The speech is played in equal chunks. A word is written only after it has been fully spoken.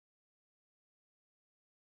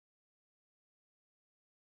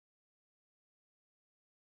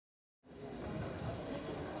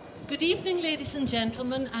Good evening, ladies and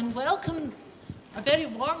gentlemen, and welcome, a very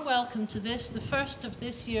warm welcome to this, the first of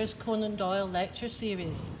this year's Conan Doyle lecture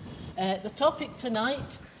series. The topic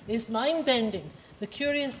tonight is Mindbending, the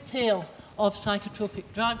curious tale of psychotropic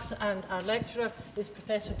drugs, and our lecturer is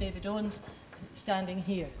Professor David Owens, standing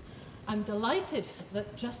here. I'm delighted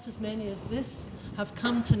that just as many as this have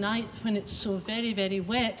come tonight when it's so very, very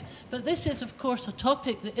wet, but this is, of course, a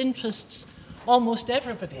topic that interests almost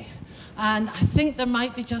everybody. And I think there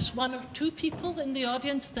might be just one or two people in the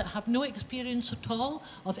audience that have no experience at all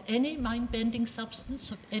of any mind-bending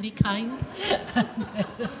substance of any kind.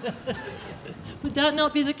 Would that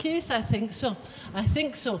not be the case? I think so. I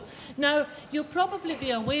think so. Now, you'll probably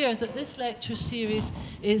be aware that this lecture series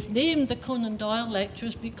is named the Conan Doyle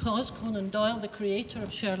Lectures because Conan Doyle, the creator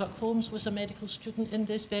of Sherlock Holmes, was a medical student in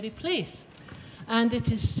this very place. And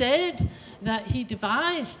it is said that he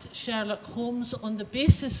devised Sherlock Holmes on the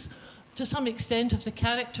basis, to some extent, of the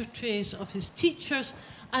character traits of his teachers,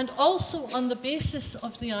 and also on the basis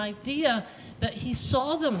of the idea that he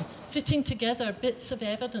saw them fitting together bits of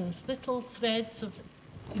evidence, little threads of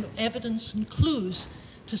evidence and clues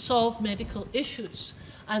to solve medical issues.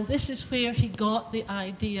 And this is where he got the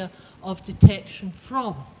idea of detection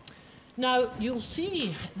from. Now, you'll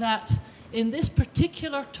see that in this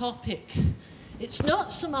particular topic, it's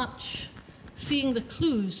not so much seeing the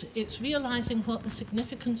clues, it's realizing what the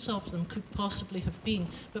significance of them could possibly have been.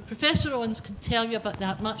 But Professor Owens can tell you about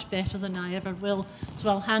that much better than I ever will, so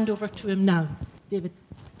I'll hand over to him now. David.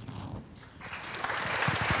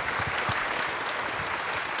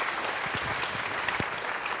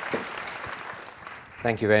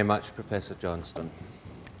 Thank you very much, Professor Johnston.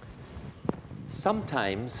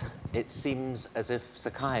 Sometimes it seems as if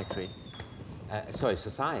society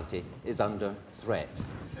is under threat.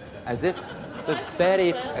 As if the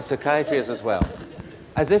very, psychiatry is as well,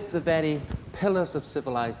 as if the very pillars of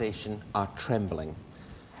civilization are trembling.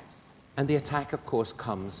 And the attack, of course,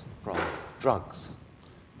 comes from drugs.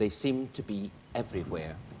 They seem to be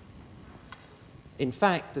everywhere. In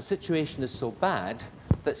fact, the situation is so bad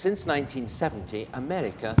that since 1970,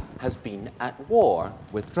 America has been at war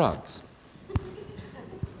with drugs.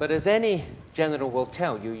 But as any general will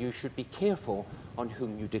tell you, you should be careful on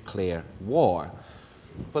whom you declare war.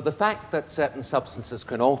 For the fact that certain substances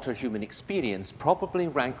can alter human experience probably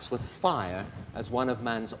ranks with fire as one of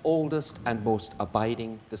man's oldest and most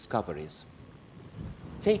abiding discoveries.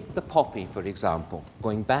 Take the poppy, for example,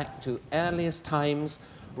 going back to earliest times,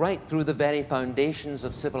 right through the very foundations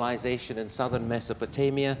of civilization in southern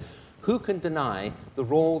Mesopotamia. Who can deny the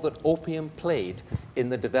role that opium played in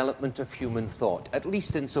the development of human thought, at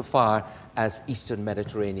least insofar as Eastern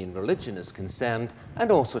Mediterranean religion is concerned,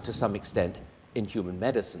 and also to some extent in human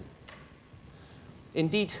medicine?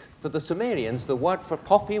 Indeed, for the Sumerians, the word for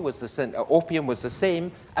poppy was opium was the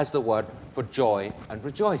same as the word for joy and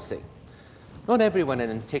rejoicing. Not everyone in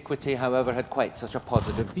antiquity, however, had quite such a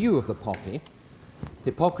positive view of the poppy.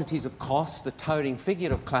 Hippocrates of Kos, the towering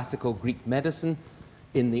figure of classical Greek medicine,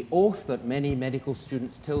 in the oath that many medical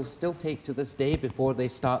students still take to this day before they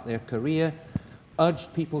start their career,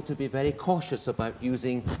 urged people to be very cautious about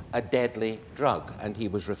using a deadly drug, and he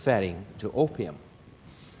was referring to opium.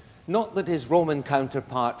 Not that his Roman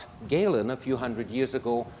counterpart Galen, a few hundred years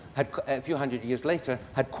later,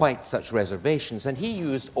 had quite such reservations, and he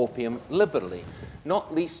used opium liberally,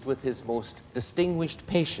 not least with his most distinguished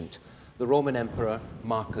patient, the Roman Emperor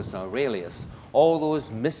Marcus Aurelius. All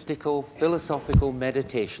those mystical, philosophical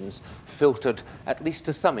meditations filtered, at least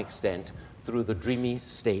to some extent, through the dreamy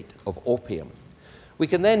state of opium. We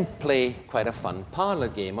can then play quite a fun parlor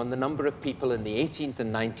game on the number of people in the 18th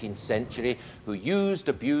and 19th century who used,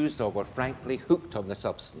 abused, or were frankly hooked on the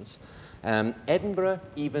substance. Edinburgh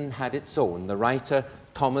even had its own, the writer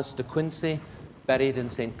Thomas de Quincey, buried in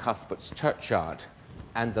St. Cuthbert's churchyard.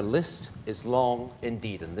 And the list is long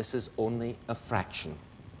indeed, and this is only a fraction.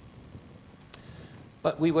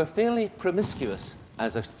 But we were fairly promiscuous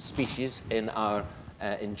as a species in our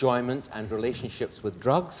enjoyment and relationships with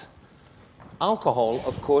drugs. Alcohol,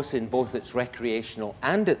 of course, in both its recreational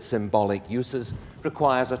and its symbolic uses,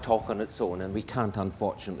 requires a talk on its own, and we can't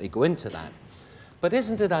unfortunately go into that. But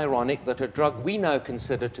isn't it ironic that a drug we now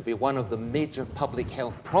consider to be one of the major public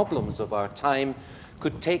health problems of our time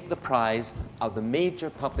could take the prize of the major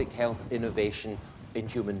public health innovation in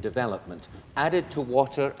human development, added to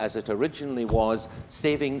water as it originally was,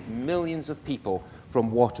 saving millions of people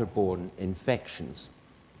from waterborne infections?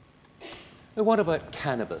 Now, what about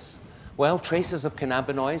cannabis? Well, traces of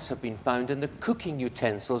cannabinoids have been found in the cooking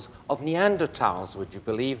utensils of Neanderthals, would you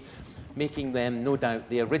believe, making them, no doubt,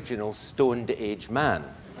 the original stoned-age man.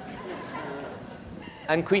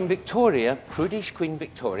 And Queen Victoria, prudish Queen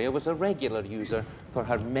Victoria, was a regular user for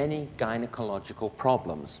her many gynecological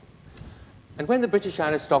problems. And when the British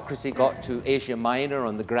aristocracy got to Asia Minor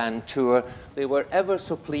on the Grand Tour, they were ever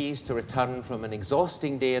so pleased to return from an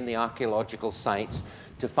exhausting day in the archaeological sites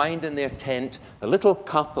to find in their tent a little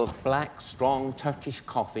cup of black, strong Turkish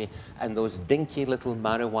coffee and those dinky little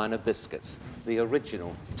marijuana biscuits, the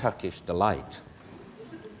original Turkish delight.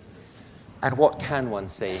 And what can one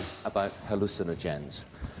say about hallucinogens?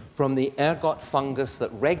 From the ergot fungus that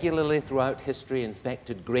regularly throughout history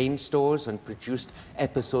infected grain stores and produced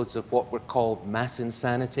episodes of what were called mass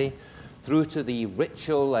insanity, through to the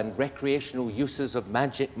ritual and recreational uses of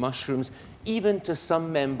magic mushrooms, even to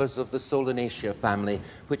some members of the Solanaceae family,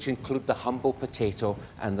 which include the humble potato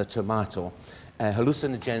and the tomato.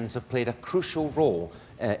 Hallucinogens have played a crucial role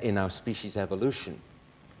in our species' evolution.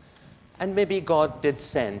 And maybe God did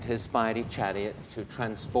send his fiery chariot to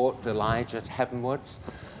transport Elijah heavenwards.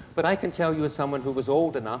 But I can tell you, as someone who was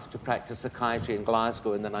old enough to practice psychiatry in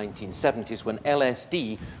Glasgow in the 1970s, when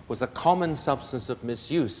LSD was a common substance of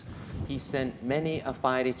misuse, he sent many a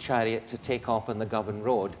fiery chariot to take off on the Govan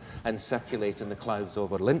Road and circulate in the clouds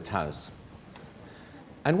over Linthouse.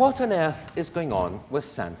 And what on earth is going on with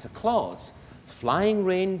Santa Claus? Flying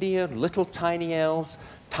reindeer, little tiny elves,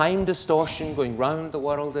 time distortion going round the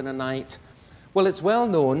world in a night. Well, it's well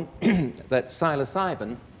known that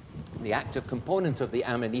psilocybin, the active component of the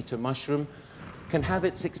amanita mushroom, can have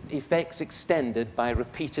its effects extended by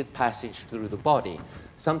repeated passage through the body,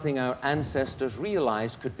 something our ancestors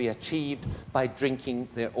realized could be achieved by drinking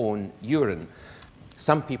their own urine.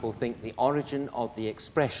 Some people think the origin of the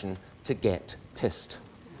expression "to get pissed."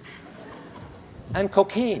 And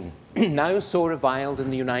cocaine, now so reviled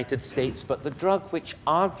in the United States, but the drug which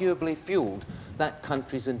arguably fueled that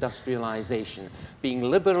country's industrialization, being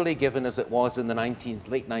liberally given as it was in the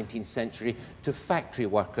late 19th century to factory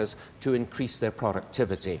workers to increase their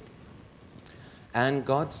productivity. And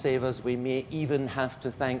God save us, we may even have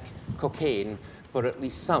to thank cocaine for at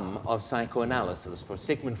least some of psychoanalysis, for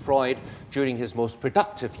Sigmund Freud, during his most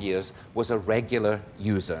productive years, was a regular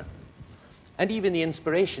user. And even the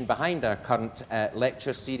inspiration behind our current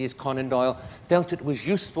lecture series, Conan Doyle felt it was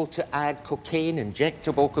useful to add cocaine,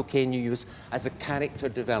 injectable cocaine use, as a character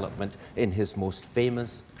development in his most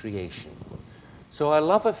famous creation. So our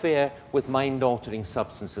love affair with mind-altering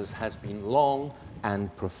substances has been long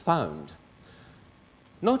and profound.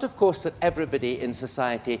 Not, of course, that everybody in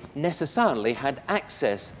society necessarily had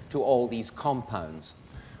access to all these compounds.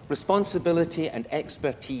 Responsibility and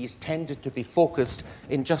expertise tended to be focused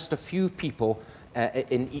in just a few people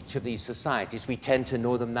in each of these societies. We tend to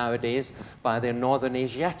know them nowadays by their Northern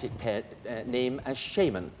Asiatic name as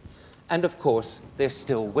shaman. And of course, they're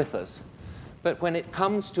still with us. But when it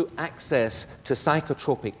comes to access to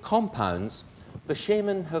psychotropic compounds, the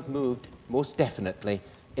shaman have moved most definitely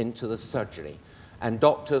into the surgery. And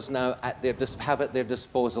doctors now have at their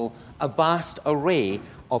disposal a vast array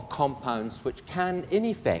of compounds which can, in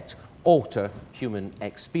effect, alter human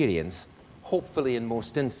experience, hopefully in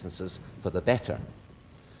most instances for the better.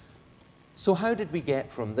 So how did we get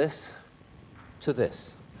from this to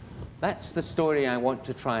this? That's the story I want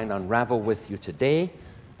to try and unravel with you today.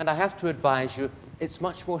 And I have to advise you, it's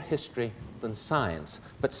much more history than science,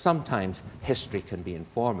 but sometimes history can be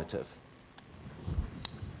informative.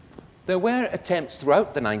 There were attempts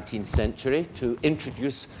throughout the 19th century to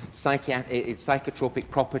introduce psychotropic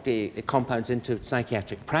property compounds into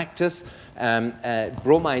psychiatric practice.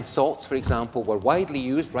 Bromide salts, for example, were widely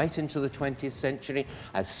used right into the 20th century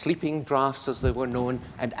as sleeping draughts, as they were known,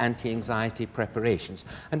 and anti-anxiety preparations.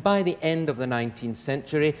 And by the end of the 19th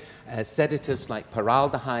century, sedatives like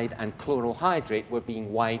paraldehyde and chlorohydrate were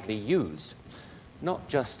being widely used. Not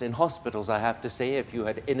just in hospitals, I have to say. If you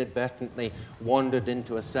had inadvertently wandered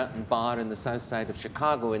into a certain bar in the south side of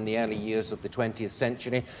Chicago in the early years of the 20th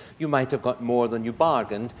century, you might have got more than you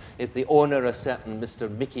bargained if the owner, a certain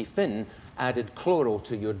Mr. Mickey Finn, added chloro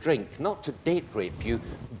to your drink, not to date rape you,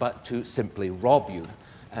 but to simply rob you,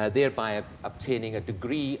 thereby obtaining a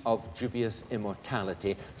degree of dubious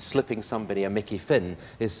immortality. Slipping somebody a Mickey Finn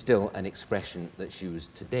is still an expression that's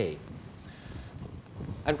used today.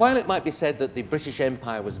 And while it might be said that the British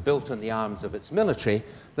Empire was built on the arms of its military,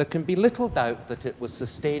 there can be little doubt that it was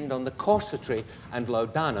sustained on the corsetry and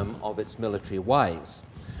laudanum of its military wives.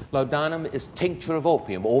 Laudanum is tincture of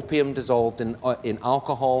opium, opium dissolved in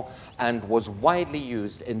alcohol, and was widely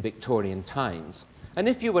used in Victorian times. And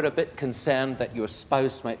if you were a bit concerned that your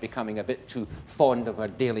spouse might be becoming a bit too fond of a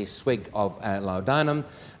daily swig of laudanum,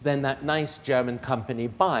 then that nice German company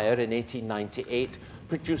Bayer in 1898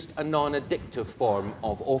 produced a non-addictive form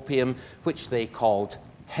of opium, which they called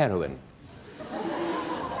heroin.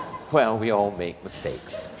 Well, we all make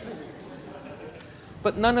mistakes.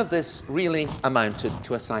 But none of this really amounted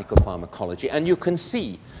to a psychopharmacology. And you can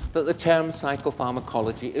see that the term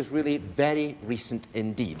psychopharmacology is really very recent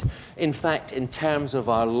indeed. In fact, in terms of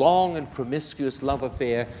our long and promiscuous love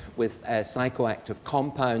affair with psychoactive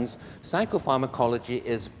compounds, psychopharmacology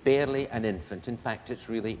is barely an infant. In fact, it's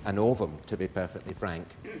really an ovum, to be perfectly frank.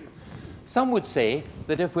 Some would say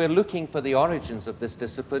that if we're looking for the origins of this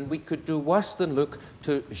discipline, we could do worse than look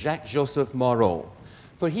to Jacques-Joseph Moreau.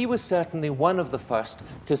 For he was certainly one of the first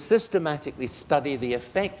to systematically study the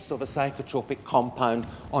effects of a psychotropic compound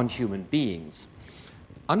on human beings.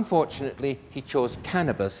 Unfortunately, he chose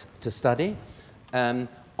cannabis to study,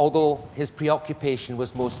 although his preoccupation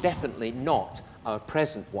was most definitely not our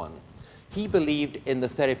present one. He believed in the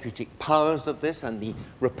therapeutic powers of this, and the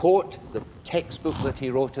report, the textbook that he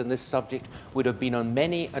wrote on this subject, would have been on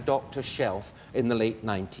many a doctor's shelf in the late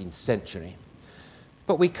 19th century.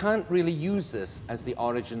 But we can't really use this as the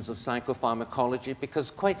origins of psychopharmacology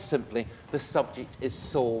because, quite simply, the subject is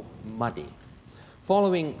so muddy.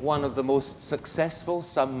 Following one of the most successful,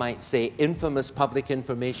 some might say infamous public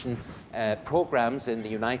information programs in the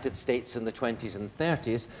United States in the 20s and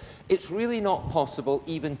 30s, it's really not possible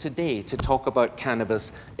even today to talk about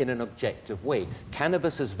cannabis in an objective way.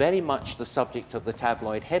 Cannabis is very much the subject of the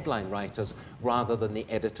tabloid headline writers rather than the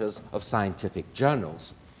editors of scientific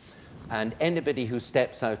journals. And anybody who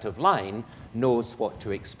steps out of line knows what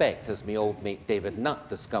to expect, as my old mate David Nutt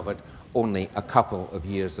discovered only a couple of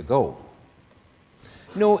years ago.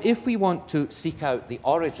 No, if we want to seek out the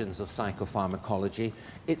origins of psychopharmacology,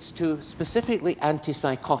 it's to specifically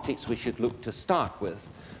antipsychotics we should look to start with,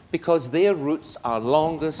 because their roots are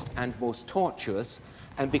longest and most tortuous,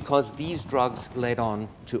 and because these drugs led on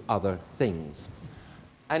to other things.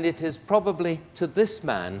 And it is probably to this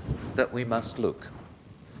man that we must look.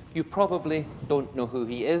 You probably don't know who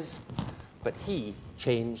he is, but he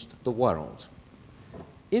changed the world.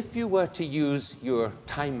 If you were to use your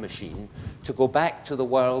time machine to go back to the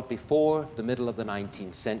world before the middle of the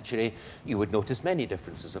 19th century, you would notice many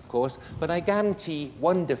differences, of course, but I guarantee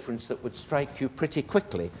one difference that would strike you pretty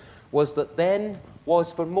quickly was that then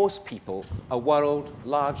was, for most people, a world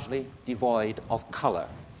largely devoid of color.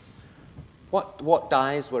 What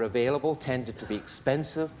dyes were available tended to be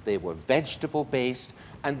expensive, they were vegetable-based,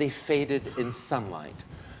 and they faded in sunlight.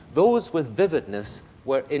 Those with vividness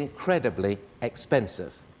were incredibly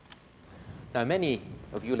expensive. Now, many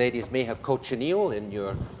of you ladies may have cochineal in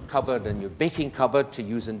your cupboard and your baking cupboard to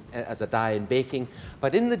use as a dye in baking,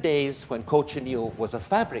 but in the days when cochineal was a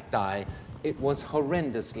fabric dye, it was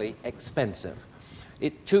horrendously expensive.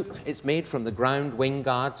 It's made from the ground wing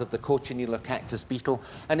guards of the cochineal or cactus beetle,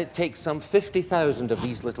 and it takes some 50,000 of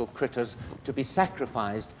these little critters to be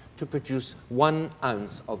sacrificed to produce 1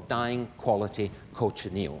 ounce of dyeing quality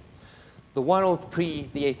cochineal. The world pre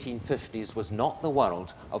the 1850s was not the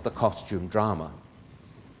world of the costume drama.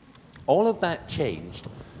 All of that changed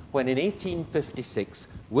when in 1856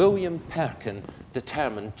 William Perkin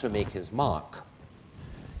determined to make his mark.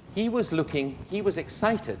 He was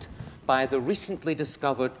excited by the recently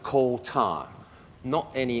discovered coal tar. Not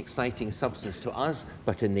any exciting substance to us,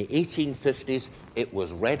 but in the 1850s it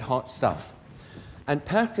was red hot stuff. And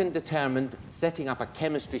Perkin determined, setting up a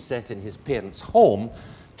chemistry set in his parents' home,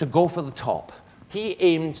 to go for the top. He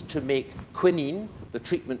aimed to make quinine, the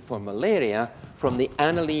treatment for malaria, from the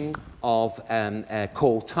aniline of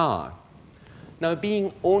coal tar. Now,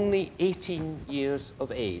 being only 18 years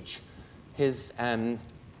of age, his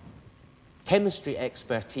chemistry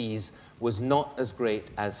expertise was not as great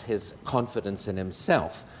as his confidence in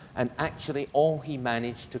himself, and actually all he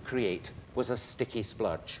managed to create was a sticky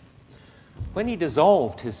splurge. When he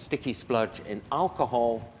dissolved his sticky splurge in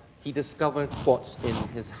alcohol, he discovered what's in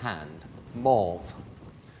his hand, mauve.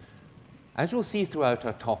 As you'll see throughout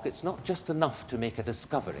our talk, it's not just enough to make a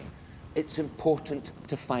discovery. It's important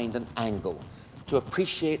to find an angle, to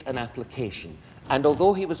appreciate an application. And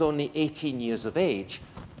although he was only 18 years of age,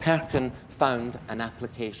 Perkin found an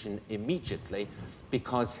application immediately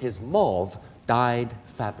because his mauve dyed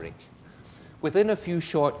fabric. Within a few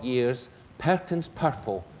short years, Perkin's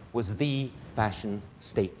purple was the fashion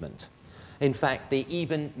statement. In fact, they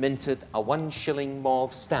even minted a 1 shilling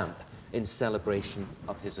mauve stamp in celebration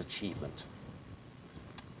of his achievement.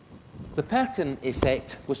 The Perkin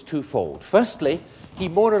effect was twofold. Firstly, he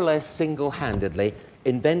more or less single-handedly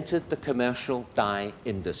invented the commercial dye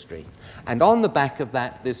industry. And on the back of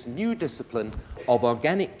that, this new discipline of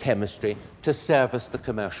organic chemistry to service the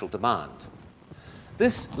commercial demand.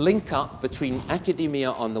 This link-up between academia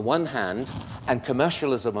on the one hand and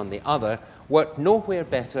commercialism on the other worked nowhere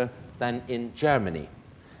better than in Germany.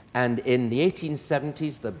 And in the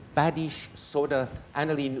 1870s, the Badisch Soda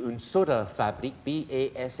Aniline und Soda Fabrik,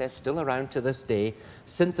 BASF, still around to this day,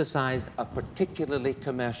 synthesized a particularly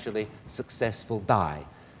commercially successful dye.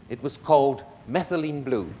 It was called methylene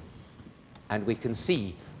blue, and we can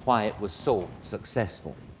see why it was so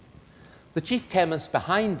successful. The chief chemist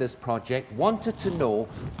behind this project wanted to know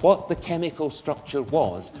what the chemical structure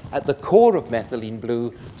was at the core of methylene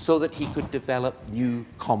blue so that he could develop new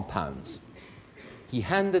compounds. He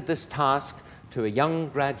handed this task to a young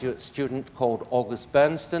graduate student called August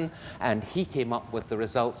Bernstein, and he came up with the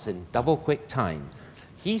results in double-quick time.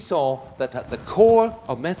 He saw that at the core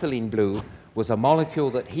of methylene blue was a molecule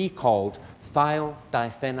that he called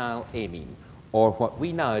thiol-diphenylamine, or what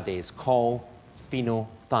we nowadays call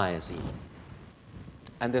phenothiazine.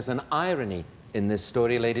 And there's an irony in this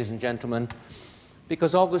story, ladies and gentlemen,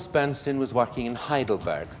 because August Bernstein was working in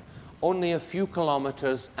Heidelberg, only a few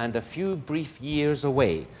kilometers and a few brief years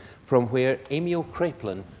away from where Emil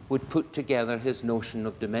Kraepelin would put together his notion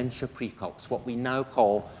of dementia praecox, what we now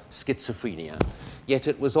call schizophrenia. Yet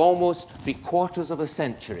it was almost 3/4 of a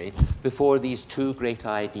century before these two great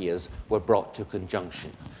ideas were brought to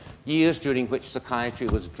conjunction. Years during which psychiatry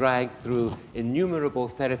was dragged through innumerable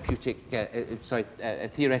theoretical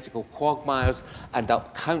quagmires and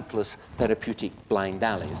up countless therapeutic blind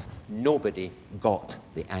alleys. Nobody got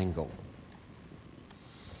the angle.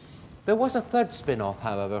 There was a third spin-off,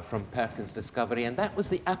 however, from Perkin's discovery, and that was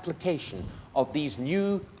the application of these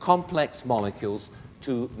new complex molecules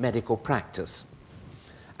to medical practice.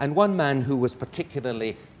 And one man who was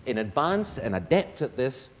particularly in advance and adept at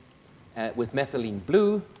this with methylene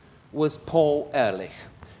blue was Paul Ehrlich,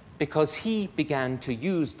 because he began to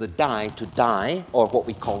use the dye to dye, or what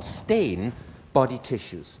we call stain, body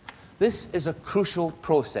tissues. This is a crucial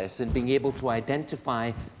process in being able to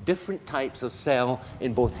identify different types of cell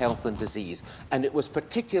in both health and disease. And it was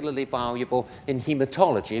particularly valuable in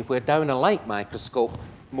hematology, where down a light microscope,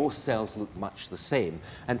 most cells look much the same.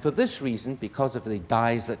 And for this reason, because of the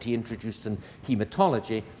dyes that he introduced in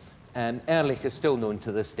hematology, Ehrlich is still known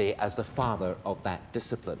to this day as the father of that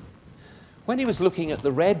discipline. When he was looking at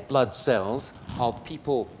the red blood cells of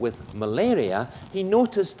people with malaria, he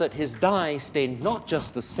noticed that his dye stained not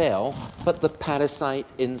just the cell, but the parasite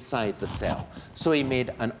inside the cell. So he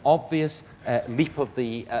made an obvious leap of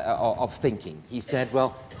thinking. He said,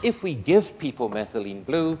 well, if we give people methylene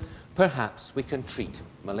blue, perhaps we can treat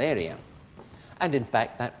malaria. And in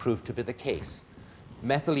fact, that proved to be the case.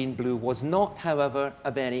 Methylene blue was not, however, a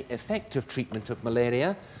very effective treatment of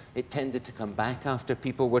malaria. It tended to come back after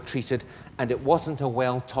people were treated, and it wasn't a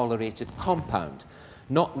well-tolerated compound,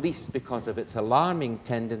 not least because of its alarming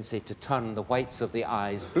tendency to turn the whites of the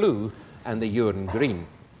eyes blue and the urine green.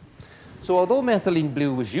 So although methylene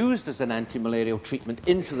blue was used as an anti-malarial treatment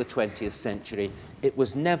into the 20th century, it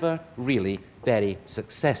was never really very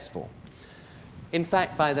successful. In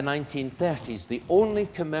fact, by the 1930s, the only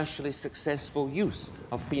commercially successful use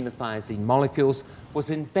of phenothiazine molecules was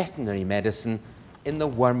in veterinary medicine, in the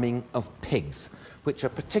worming of pigs, which are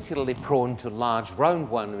particularly prone to large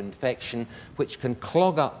roundworm infection, which can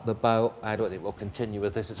clog up the bowel. I don't think we'll continue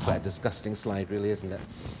with this. It's quite a disgusting slide, really, isn't it?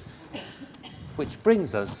 Which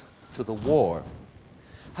brings us to the war.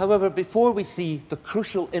 However, before we see the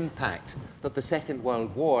crucial impact that the Second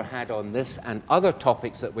World War had on this and other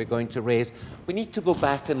topics that we're going to raise, we need to go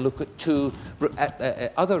back and look at two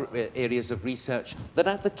other areas of research that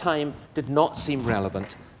at the time did not seem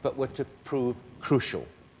relevant, but were to prove crucial.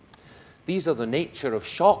 These are the nature of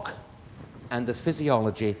shock and the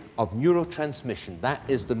physiology of neurotransmission. That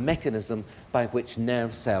is the mechanism by which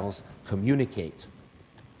nerve cells communicate.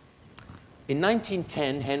 In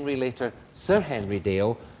 1910, later Sir Henry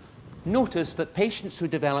Dale, noticed that patients who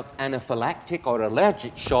developed anaphylactic or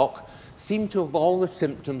allergic shock seemed to have all the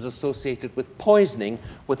symptoms associated with poisoning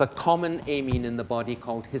with a common amine in the body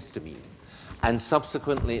called histamine. And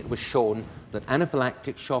subsequently, it was shown that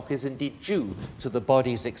anaphylactic shock is indeed due to the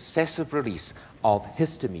body's excessive release of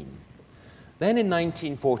histamine. Then in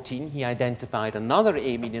 1914, he identified another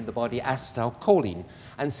amine in the body, acetylcholine,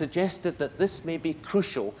 and suggested that this may be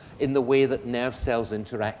crucial in the way that nerve cells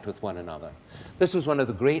interact with one another. This was one of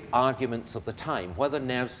the great arguments of the time, whether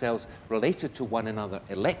nerve cells related to one another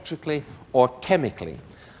electrically or chemically.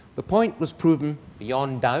 The point was proven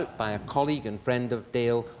beyond doubt by a colleague and friend of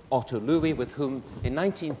Dale, Otto Loewi, with whom in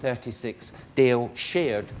 1936 Dale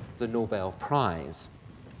shared the Nobel Prize.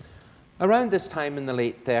 Around this time in the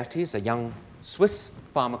late 30s, a young Swiss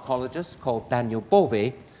pharmacologist called Daniel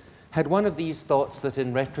Bové had one of these thoughts that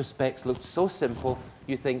in retrospect looked so simple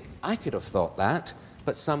you think, I could have thought that,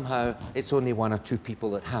 but somehow it's only one or two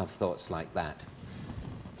people that have thoughts like that.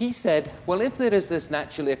 he said, well, if there is this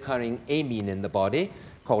naturally occurring amine in the body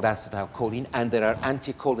called acetylcholine, and there are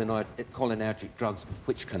anticholinergic drugs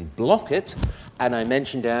which can block it, and I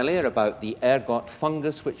mentioned earlier about the ergot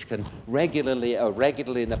fungus, which can regularly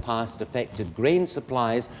in the past affected grain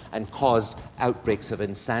supplies and caused outbreaks of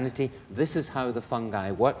insanity. This is how the fungi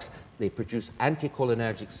works. They produce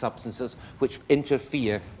anticholinergic substances which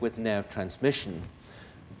interfere with nerve transmission.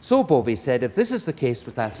 So Bovey said, if this is the case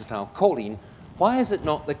with acetylcholine, why is it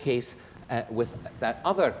not the case with that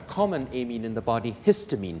other common amine in the body,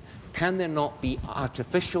 histamine? Can there not be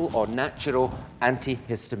artificial or natural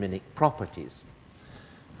antihistaminic properties?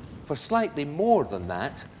 For slightly more than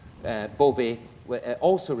that, Bovey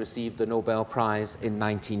also received the Nobel Prize in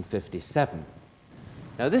 1957.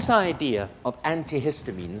 Now, this idea of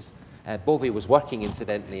antihistamines, Bovey was working,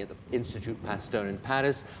 incidentally, at the Institut Pasteur in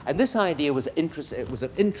Paris, and this idea was of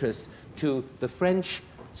interest to the French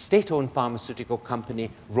state-owned pharmaceutical company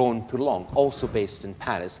Rhône-Poulenc, also based in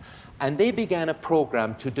Paris. And they began a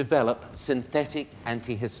program to develop synthetic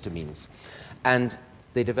antihistamines. And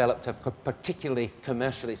they developed a particularly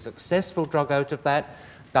commercially successful drug out of that,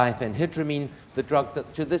 diphenhydramine, the drug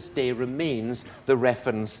that to this day remains the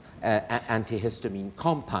reference antihistamine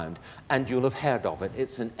compound. And you'll have heard of it.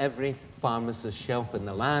 It's in every pharmacist's shelf in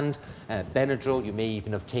the land. Benadryl, you may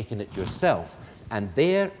even have taken it yourself. And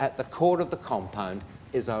there, at the core of the compound,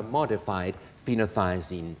 is our modified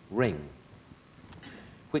phenothiazine ring.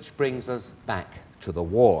 Which brings us back to the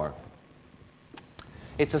war.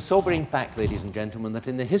 It's a sobering fact, ladies and gentlemen, that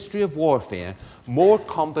in the history of warfare, more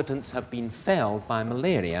combatants have been felled by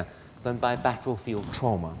malaria than by battlefield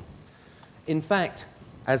trauma. In fact,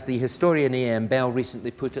 as the historian A.M. Bell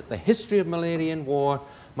recently put it, the history of malaria in war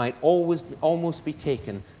might almost be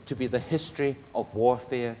taken to be the history of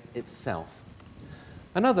warfare itself.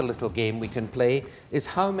 Another little game we can play is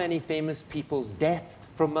how many famous people's death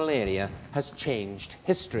from malaria has changed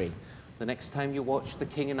history. The next time you watch The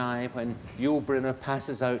King and I, when Yul Brynner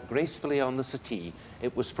passes out gracefully on the settee,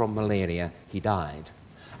 it was from malaria he died.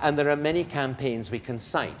 And there are many campaigns we can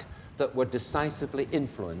cite that were decisively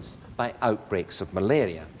influenced by outbreaks of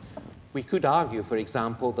malaria. We could argue, for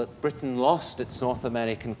example, that Britain lost its North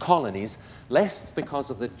American colonies less because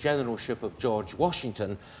of the generalship of George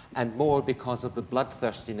Washington and more because of the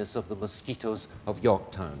bloodthirstiness of the mosquitoes of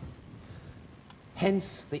Yorktown.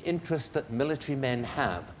 Hence the interest that military men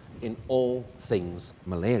have in all things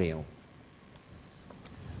malarial.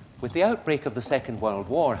 With the outbreak of the Second World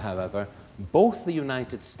War, however, both the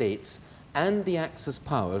United States and the Axis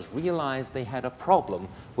powers realized they had a problem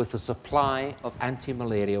with the supply of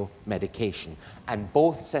anti-malarial medication, and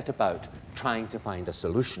both set about trying to find a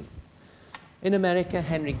solution. In America,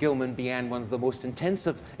 Henry Gilman began one of the most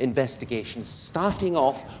intensive investigations, starting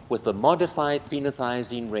off with the modified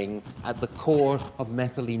phenothiazine ring at the core of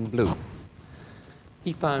methylene blue.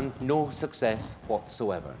 He found no success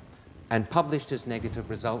whatsoever and published his negative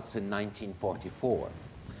results in 1944.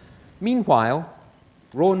 Meanwhile,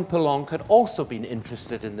 Rhône-Poulenc had also been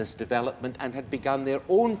interested in this development and had begun their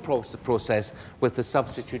own process with the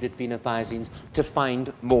substituted phenothiazines to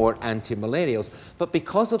find more antimalarials. But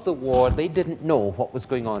because of the war, they didn't know what was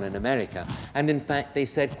going on in America. And in fact, they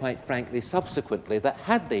said quite frankly subsequently that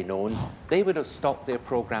had they known, they would have stopped their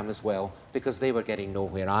program as well because they were getting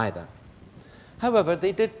nowhere either. However,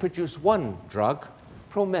 they did produce one drug,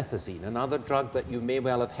 promethazine, another drug that you may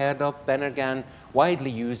well have heard of, Phenergan,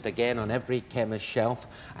 widely used again on every chemist's shelf.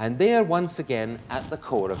 And there, once again, at the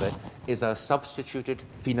core of it, is a substituted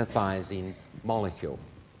phenothiazine molecule.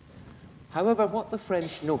 However, what the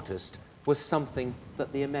French noticed was something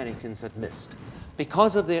that the Americans had missed.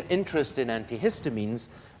 Because of their interest in antihistamines,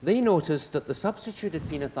 they noticed that the substituted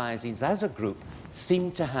phenothiazines as a group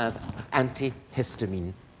seemed to have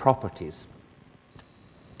antihistamine properties.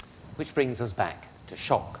 Which brings us back to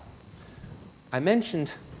shock. I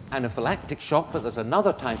mentioned anaphylactic shock, but there's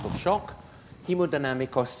another type of shock,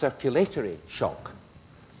 hemodynamic or circulatory shock.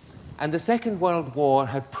 And the Second World War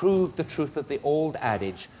had proved the truth of the old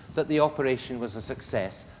adage that the operation was a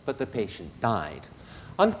success, but the patient died.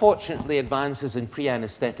 Unfortunately, advances in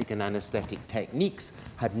pre-anesthetic and anesthetic techniques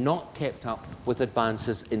had not kept up with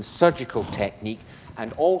advances in surgical technique,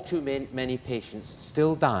 and all too many patients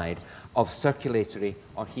still died of circulatory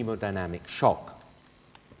or hemodynamic shock.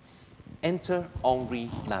 Enter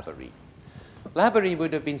Henri Laborie. Laborie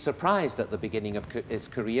would have been surprised at the beginning of his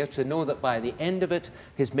career to know that by the end of it,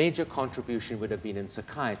 his major contribution would have been in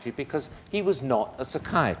psychiatry, because he was not a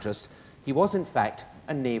psychiatrist. He was, in fact,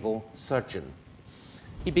 a naval surgeon.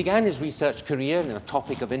 He began his research career in a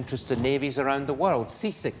topic of interest to navies around the world,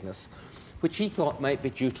 seasickness. which he thought might be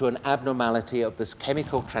due to an abnormality of this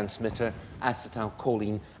chemical transmitter,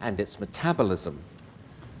 acetylcholine, and its metabolism.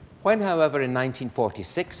 When, however, in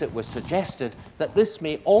 1946 it was suggested that this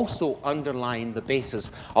may also underline the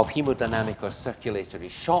basis of hemodynamic or circulatory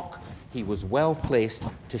shock, he was well placed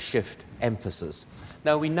to shift emphasis.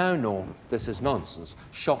 Now, we now know this is nonsense.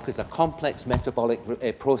 Shock is a complex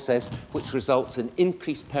metabolic process which results in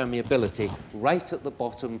increased permeability right at the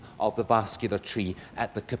bottom of the vascular tree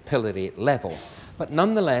at the capillary level. But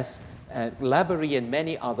nonetheless, Laborie and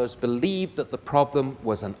many others believed that the problem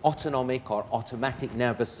was an autonomic or automatic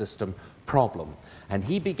nervous system problem. And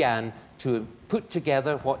he began to put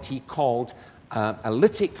together what he called a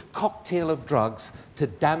lytic cocktail of drugs to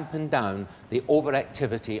dampen down the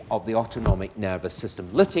overactivity of the autonomic nervous system.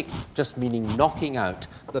 Lytic just meaning knocking out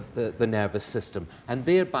the nervous system, and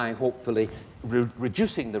thereby hopefully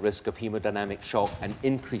reducing the risk of hemodynamic shock and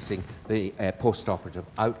increasing the postoperative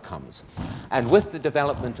outcomes. And with the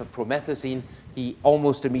development of promethazine, he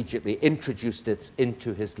almost immediately introduced it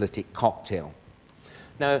into his lytic cocktail.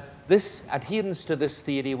 Now, this adherence to this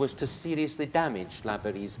theory was to seriously damage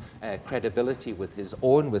Laborie's credibility with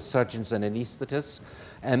surgeons and anaesthetists,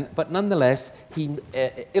 but nonetheless, he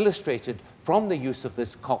illustrated from the use of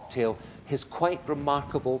this cocktail his quite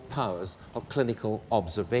remarkable powers of clinical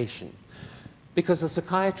observation. Because the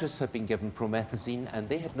psychiatrists had been given promethazine and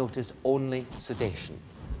they had noticed only sedation.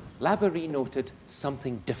 Laborie noted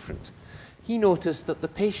something different. He noticed that the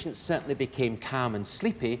patients certainly became calm and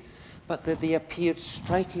sleepy, but that they appeared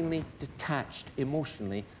strikingly detached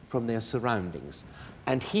emotionally from their surroundings.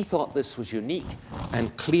 And he thought this was unique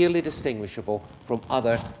and clearly distinguishable from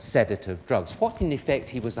other sedative drugs. What, in effect,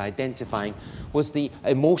 he was identifying was the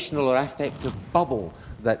emotional or affective bubble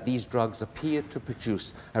that these drugs appeared to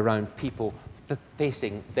produce around people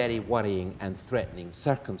facing very worrying and threatening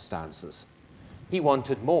circumstances. He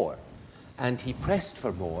wanted more, and he pressed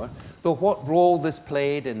for more, though what role this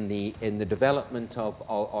played in the development of,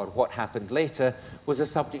 or what happened later, was a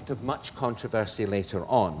subject of much controversy later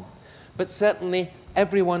on. But certainly,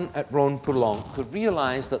 everyone at Rhône-Poulenc could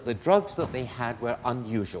realize that the drugs that they had were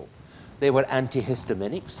unusual. They were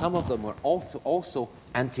antihistaminic, some of them were also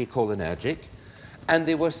anticholinergic, and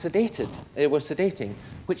they were sedating,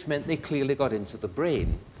 which meant they clearly got into the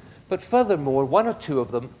brain. But furthermore, one or two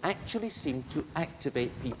of them actually seemed to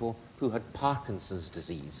activate people who had Parkinson's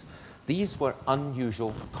disease. These were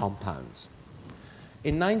unusual compounds.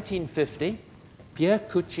 In 1950, Pierre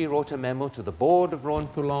Cucci wrote a memo to the board of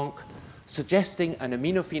Rhône-Poulenc suggesting an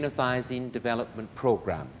aminophenothiazine development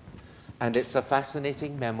program. And it's a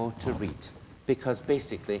fascinating memo to read, because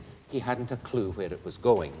basically he hadn't a clue where it was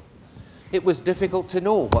going. It was difficult to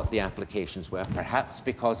know what the applications were, perhaps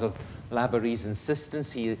because of Laborie's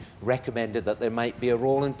insistence. He recommended that there might be a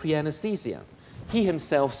role in pre-anesthesia. He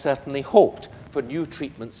himself certainly hoped for new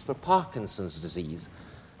treatments for Parkinson's disease,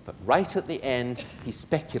 but right at the end, he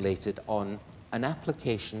speculated on an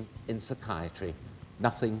application in psychiatry,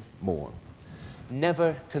 nothing more.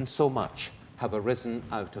 Never can so much have arisen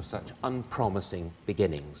out of such unpromising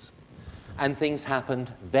beginnings. And things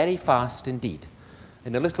happened very fast indeed.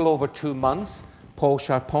 In a little over 2 months, Paul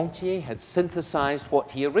Charpentier had synthesized what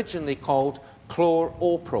he originally called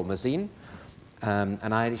chloropromazine,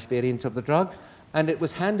 an Irish variant of the drug, and it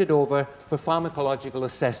was handed over for pharmacological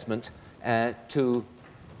assessment to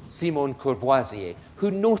Simon Courvoisier, who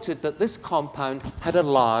noted that this compound had a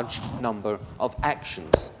large number of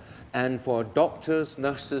actions. And for doctors,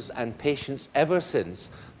 nurses, and patients ever since,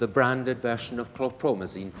 the branded version of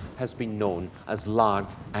chlorpromazine has been known as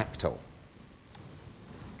Larg-Acto.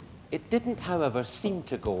 It didn't, however, seem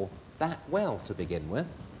to go that well to begin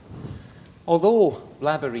with. Although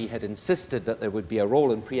Laborie had insisted that there would be a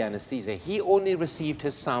role in pre-anesthesia, he only received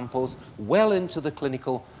his samples well into the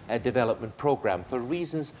clinical development program for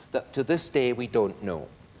reasons that to this day we don't know.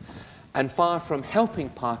 And far from helping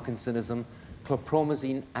Parkinsonism,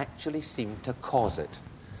 chlorpromazine actually seemed to cause it.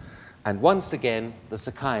 And once again, the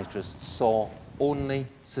psychiatrists saw only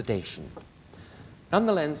sedation.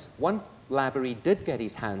 Nonetheless, once Laborie did get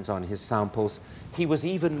his hands on his samples, he was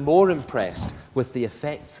even more impressed with the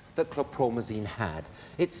effects that chlorpromazine had.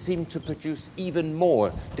 It seemed to produce even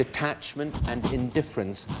more detachment and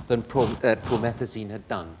indifference than promethazine had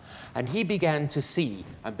done. And he began to see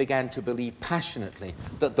and began to believe passionately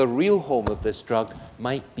that the real home of this drug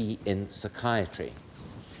might be in psychiatry.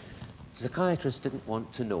 Psychiatrists didn't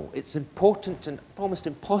want to know. It's important and almost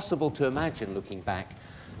impossible to imagine, looking back,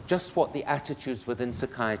 just what the attitudes within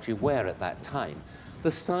psychiatry were at that time.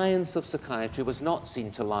 the science of psychiatry was not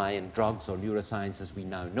seen to lie in drugs or neuroscience as we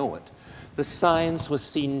now know it. The science was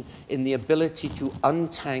seen in the ability to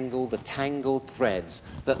untangle the tangled threads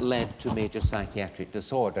that led to major psychiatric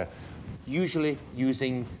disorder, usually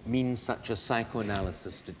using means such as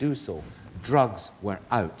psychoanalysis to do so. Drugs were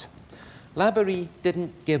out. Laborie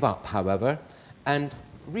didn't give up, however, and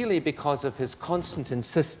really because of his constant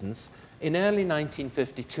insistence, in early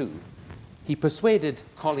 1952, he persuaded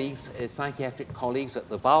colleagues, psychiatric colleagues at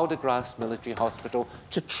the Val de Grace Military Hospital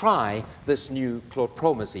to try this new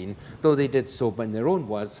chlorpromazine, though they did so, in their own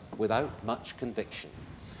words, without much conviction.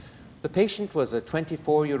 The patient was a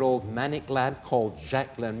 24-year-old manic lad called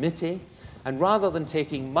Jacques Lermite, and rather than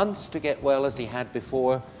taking months to get well as he had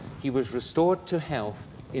before, he was restored to health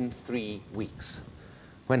in 3 weeks.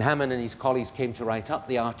 When Hammond and his colleagues came to write up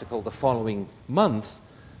the article the following month,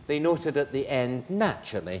 they noted at the end,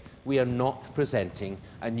 naturally, we are not presenting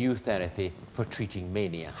a new therapy for treating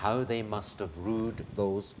mania. How they must have rued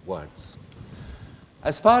those words.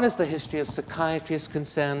 As far as the history of psychiatry is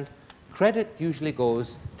concerned, credit usually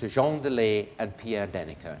goes to Jean Delay and Pierre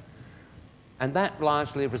Dennecker. And that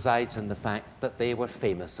largely resides in the fact that they were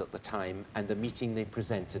famous at the time and the meeting they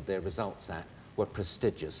presented their results at were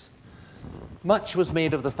prestigious. Much was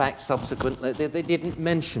made of the fact subsequently that they didn't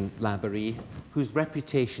mention Laborie, whose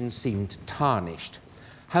reputation seemed tarnished.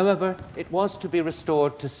 However, it was to be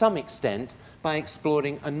restored to some extent by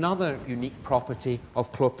exploring another unique property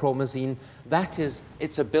of chlorpromazine, that is,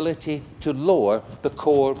 its ability to lower the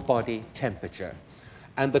core body temperature.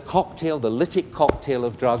 And the cocktail, the lytic cocktail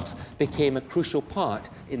of drugs, became a crucial part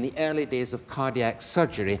in the early days of cardiac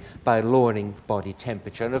surgery by lowering body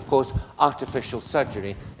temperature. And of course, artificial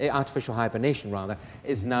surgery, artificial hibernation rather,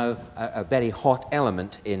 is now a very hot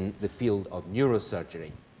element in the field of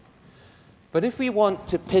neurosurgery. But if we want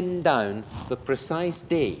to pin down the precise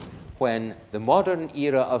day when the modern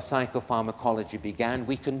era of psychopharmacology began,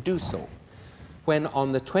 we can do so. When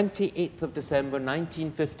on the 28th of December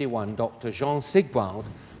 1951, Dr. Jean Sigwald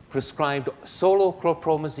prescribed solo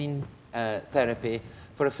chlorpromazine therapy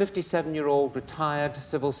for a 57-year-old retired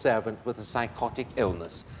civil servant with a psychotic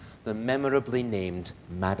illness, the memorably named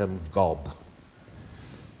Madame Gob.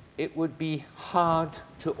 It would be hard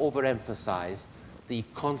to overemphasize the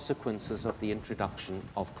consequences of the introduction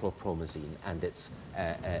of chlorpromazine and its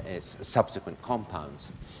subsequent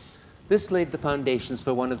compounds. This laid the foundations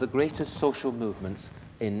for one of the greatest social movements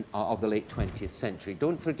of the late 20th century.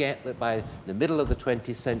 Don't forget that by the middle of the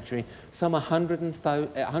 20th century, some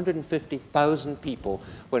 150,000 people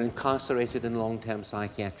were incarcerated in long-term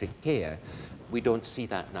psychiatric care. We don't see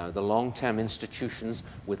that now. The long-term institutions,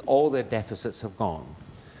 with all their deficits, have gone.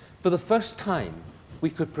 For the first time, we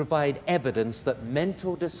could provide evidence that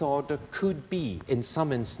mental disorder could be, in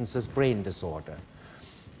some instances, brain disorder.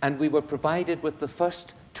 And we were provided with the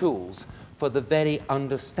first tools for the very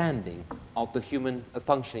understanding of the human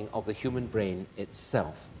functioning of the human brain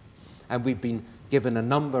itself. And we've been given a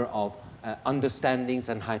number of understandings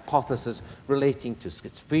and hypotheses relating to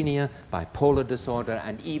schizophrenia, bipolar disorder,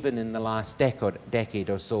 and even in the last decade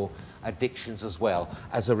or so, addictions as well,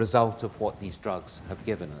 as a result of what these drugs have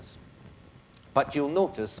given us. But you'll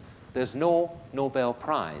notice there's no Nobel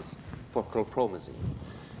Prize for chlorpromazine.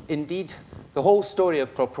 Indeed, the whole story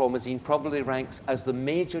of chlorpromazine probably ranks as the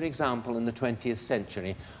major example in the 20th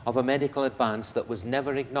century of a medical advance that was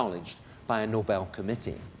never acknowledged by a Nobel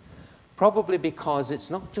committee. Probably because it's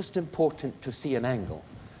not just important to see an angle,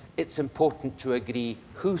 it's important to agree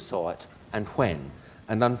who saw it and when.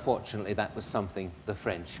 And unfortunately, that was something the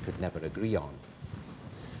French could never agree on.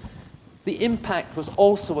 The impact was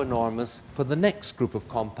also enormous for the next group of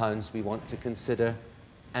compounds we want to consider,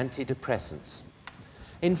 antidepressants.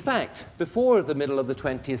 In fact, before the middle of the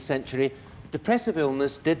 20th century, depressive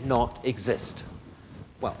illness did not exist.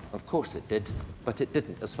 Well, of course it did, but it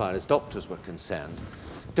didn't as far as doctors were concerned.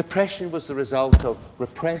 Depression was the result of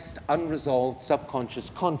repressed, unresolved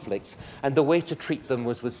subconscious conflicts, and the way to treat them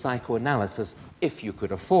was with psychoanalysis, if you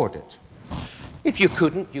could afford it. If you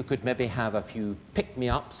couldn't, you could maybe have a few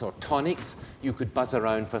pick-me-ups or tonics. You could buzz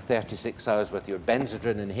around for 36 hours with your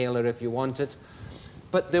Benzodrine inhaler if you wanted.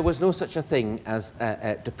 But there was no such a thing as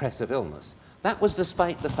depressive illness. That was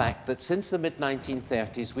despite the fact that since the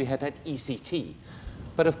mid-1930s we had ECT.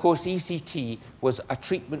 But of course ECT was a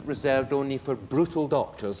treatment reserved only for brutal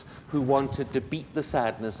doctors who wanted to beat the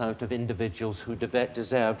sadness out of individuals who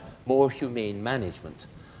deserved more humane management.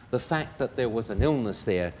 The fact that there was an illness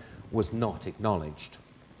there was not acknowledged.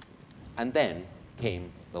 And then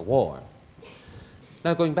came the war.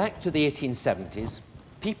 Now, going back to the 1870s,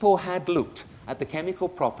 people had looked at the chemical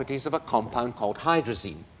properties of a compound called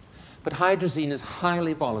hydrazine. But hydrazine is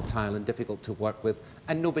highly volatile and difficult to work with,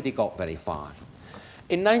 and nobody got very far.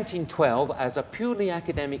 In 1912, as a purely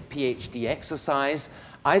academic PhD exercise,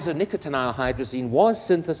 isonicotinyl hydrazine was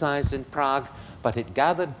synthesized in Prague, but it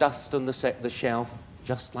gathered dust on the shelf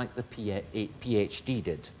just like the PhD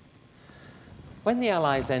did. When the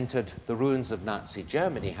Allies entered the ruins of Nazi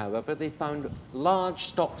Germany, however, they found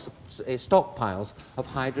large stockpiles of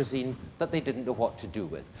hydrazine that they didn't know what to do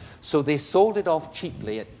with. So they sold it off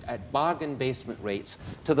cheaply at bargain basement rates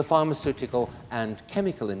to the pharmaceutical and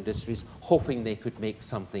chemical industries, hoping they could make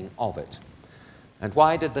something of it. And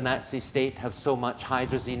why did the Nazi state have so much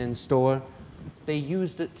hydrazine in store? They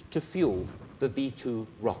used it to fuel the V2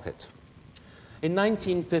 rocket. In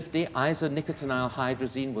 1950, isonicotinyl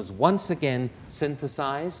hydrazine was once again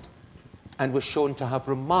synthesized and was shown to have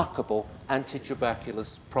remarkable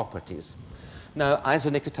anti-tuberculous properties. Now,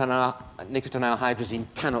 isonicotinyl hydrazine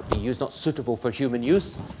cannot be used, not suitable for human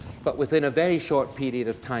use, but within a very short period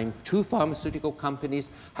of time, 2 pharmaceutical companies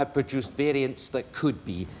have produced variants that could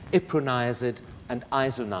be iproniazid and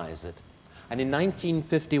isoniazid. And in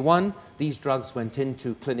 1951, these drugs went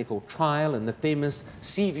into clinical trial in the famous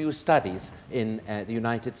Seaview studies in the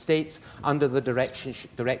United States under the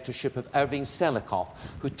directorship of Irving Selikoff,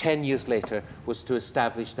 who 10 years later was to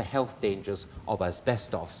establish the health dangers of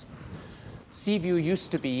asbestos. Seaview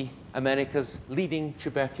used to be America's leading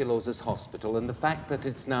tuberculosis hospital, and the fact that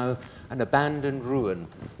it's now an abandoned ruin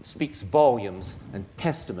speaks volumes and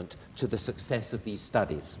testament to the success of these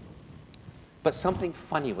studies. But something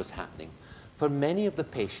funny was happening, for many of the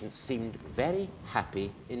patients seemed very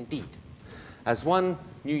happy indeed. As one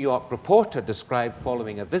New York reporter described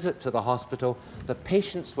following a visit to the hospital, the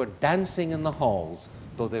patients were dancing in the halls,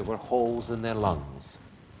 though there were holes in their lungs.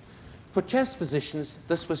 For chest physicians,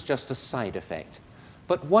 this was just a side effect.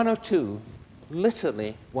 But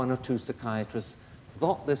literally one or two psychiatrists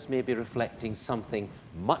thought this may be reflecting something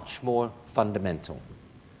much more fundamental.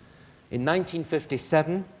 In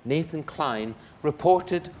 1957, Nathan Klein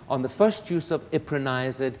reported on the first use of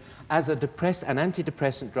iproniazid as an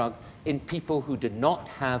antidepressant drug in people who did not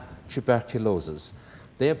have tuberculosis,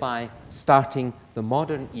 thereby starting the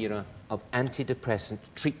modern era of antidepressant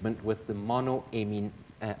treatment with the monoamine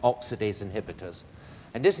oxidase inhibitors.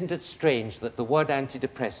 And isn't it strange that the word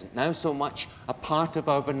antidepressant, now so much a part of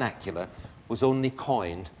our vernacular, was only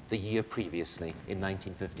coined the year previously in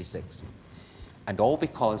 1956? And all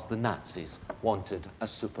because the Nazis wanted a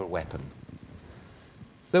super weapon.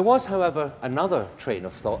 There was, however, another train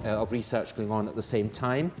of research going on at the same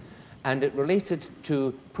time, and it related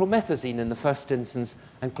to promethazine in the first instance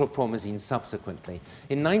and chlorpromazine subsequently.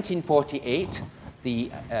 In 1948,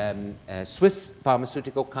 the Swiss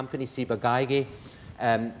pharmaceutical company Ciba-Geigy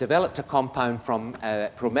developed a compound from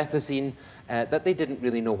promethazine that they didn't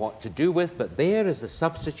really know what to do with, but there is a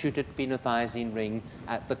substituted phenothiazine ring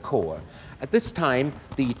at the core. At this time,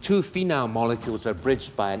 the 2 phenyl molecules are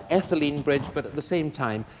bridged by an ethylene bridge, but at the same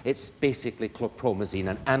time, it's basically chlorpromazine,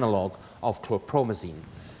 an analog of chlorpromazine.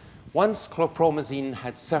 Once chlorpromazine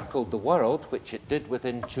had circled the world, which it did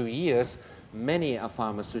within 2 years, many a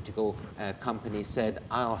pharmaceutical company said,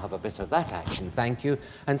 I'll have a bit of that action, thank you,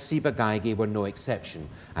 and Ciba-Geigy were no exception.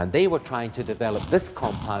 And they were trying to develop this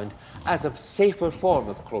compound as a safer form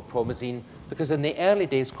of chlorpromazine, because in the early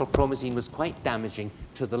days, chlorpromazine was quite damaging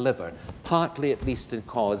to the liver, partly at least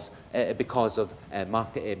because of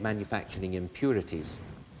manufacturing impurities.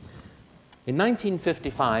 In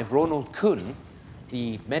 1955, Ronald Kuhn,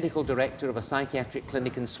 the medical director of a psychiatric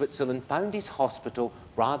clinic in Switzerland, found his hospital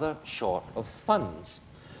rather short of funds.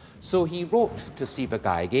 So he wrote to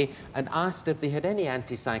Ciba-Geigy and asked if they had any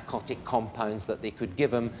antipsychotic compounds that they could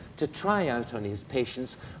give him to try out on his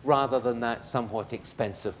patients rather than that somewhat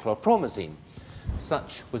expensive chlorpromazine.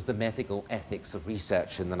 Such was the medical ethics of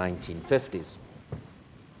research in the 1950s.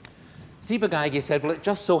 Ciba-Geigy said, well, it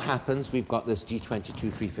just so happens we've got this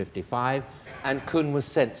G22-355, and Kuhn was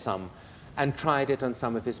sent some and tried it on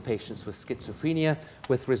some of his patients with schizophrenia,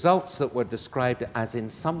 with results that were described as, in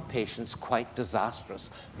some patients, quite disastrous.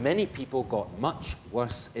 Many people got much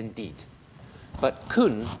worse indeed. But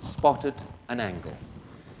Kuhn spotted an angle.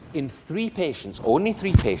 In 3 patients, only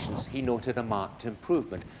 3 patients, he noted a marked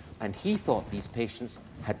improvement, and he thought these patients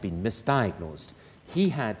had been misdiagnosed.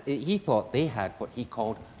 He thought they had what he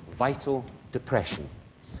called vital depression.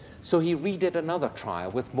 So he redid another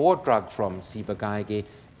trial with more drug from Ciba-Geigy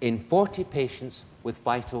in 40 patients with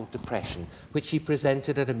vital depression, which he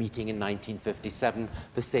presented at a meeting in 1957,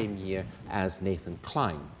 the same year as Nathan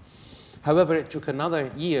Klein. However, it took another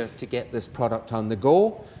year to get this product on the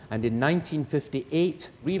go, and in 1958,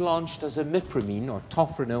 relaunched as imipramine or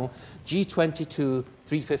tofranil,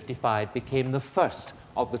 G22-355 became the first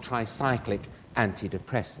of the tricyclic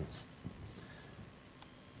antidepressants.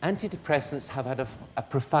 Antidepressants have had a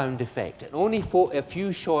profound effect. And only for a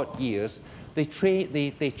few short years, they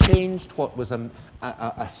changed what was a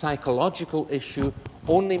psychological issue,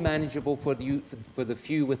 only manageable for the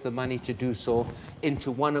few with the money to do so,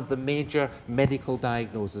 into one of the major medical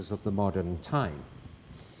diagnoses of the modern time.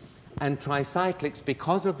 And tricyclics,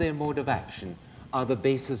 because of their mode of action, are the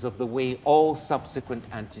basis of the way all subsequent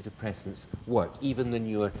antidepressants work. Even the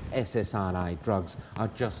newer SSRI drugs are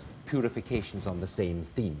just purifications on the same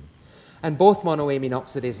theme. And both monoamine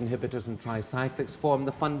oxidase inhibitors and tricyclics form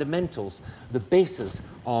the fundamentals, the basis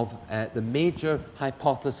of the major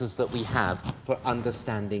hypothesis that we have for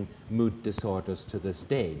understanding mood disorders to this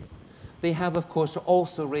day. They have, of course,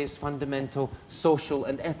 also raised fundamental social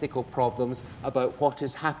and ethical problems about what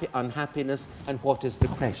is unhappiness and what is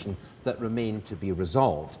depression that remain to be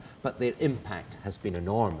resolved, but their impact has been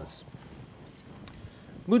enormous.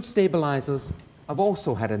 Mood stabilizers have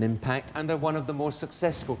also had an impact and are one of the more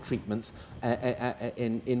successful treatments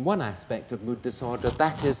in one aspect of mood disorder,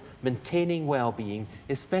 that is maintaining well-being,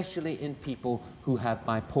 especially in people who have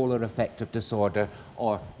bipolar affective disorder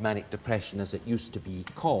or manic depression as it used to be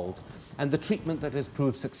called. And the treatment that has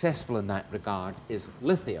proved successful in that regard is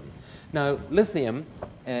lithium. Now, lithium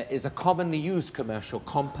is a commonly used commercial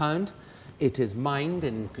compound. It is mined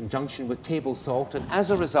in conjunction with table salt, and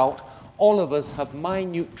as a result, all of us have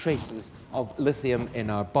minute traces of lithium in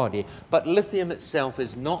our body, but lithium itself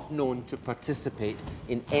is not known to participate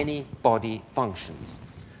in any body functions.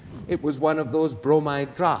 It was one of those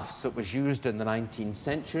bromide drafts that was used in the 19th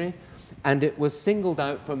century, and it was singled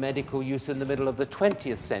out for medical use in the middle of the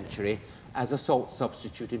 20th century as a salt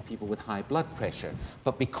substitute in people with high blood pressure.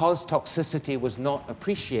 But because toxicity was not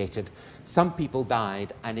appreciated, some people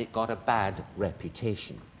died and it got a bad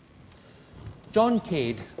reputation. John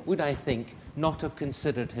Cade would, I think, not have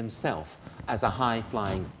considered himself as a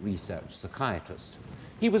high-flying research psychiatrist.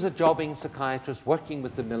 He was a jobbing psychiatrist working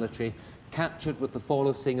with the military, captured with the fall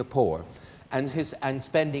of Singapore, and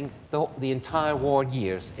spending the entire war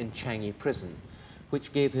years in Changi prison,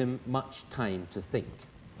 which gave him much time to think.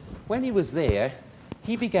 When he was there,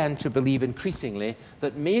 he began to believe increasingly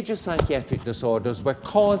that major psychiatric disorders were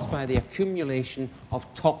caused by the accumulation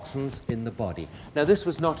of toxins in the body. Now, this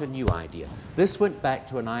was not a new idea. This went back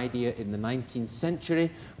to an idea in the 19th century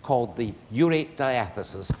called the urate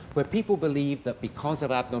diathesis, where people believed that because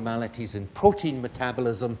of abnormalities in protein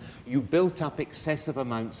metabolism, you built up excessive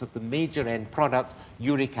amounts of the major end product,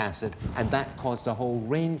 uric acid, and that caused a whole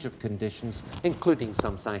range of conditions, including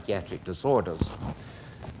some psychiatric disorders.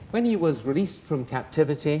 When he was released from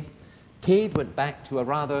captivity, Cade went back to a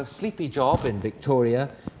rather sleepy job in Victoria,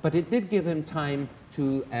 but it did give him time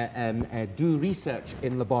to do research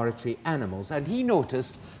in laboratory animals. And he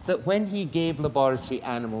noticed that when he gave laboratory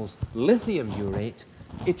animals lithium urate,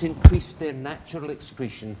 it increased their natural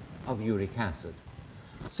excretion of uric acid.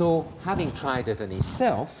 So, having tried it on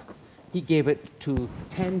himself, he gave it to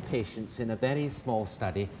 10 patients in a very small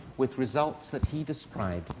study with results that he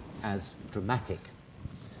described as dramatic.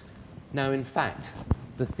 Now, in fact,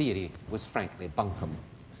 the theory was frankly bunkum.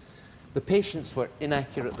 The patients were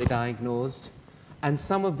inaccurately diagnosed, and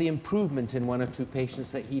some of the improvement in one or two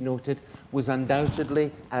patients that he noted was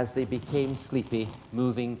undoubtedly as they became sleepy,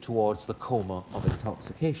 moving towards the coma of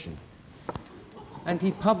intoxication. And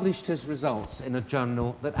he published his results in a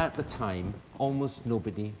journal that at the time almost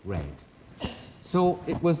nobody read. So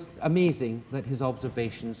it was amazing that his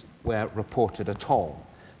observations were reported at all.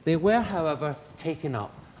 They were, however, taken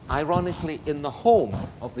up ironically in the home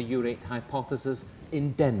of the urate hypothesis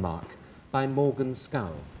in Denmark by Mogens Schou.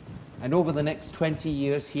 And over the next 20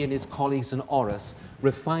 years, he and his colleagues in Aarhus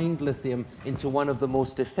refined lithium into one of the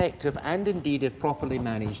most effective and indeed, if properly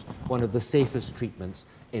managed, one of the safest treatments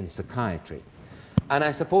in psychiatry. And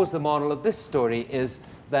I suppose the moral of this story is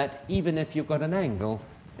that even if you've got an angle,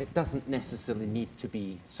 it doesn't necessarily need to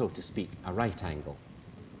be, so to speak, a right angle.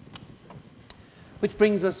 Which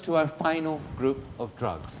brings us to our final group of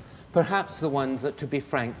drugs, perhaps the ones that, to be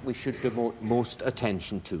frank, we should devote most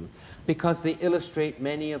attention to, because they illustrate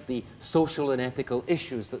many of the social and ethical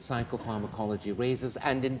issues that psychopharmacology raises,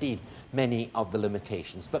 and indeed many of the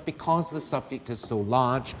limitations. But because the subject is so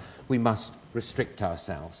large, we must restrict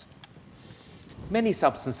ourselves. Many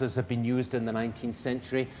substances have been used in the 19th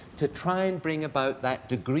century to try and bring about that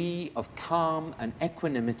degree of calm and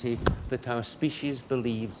equanimity that our species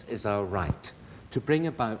believes is our right, to bring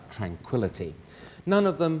about tranquility. None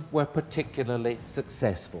of them were particularly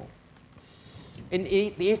successful. In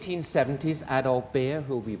the 1870s, Adolf Baer,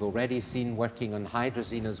 who we've already seen working on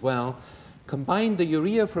hydrazine as well, combined the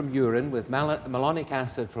urea from urine with malonic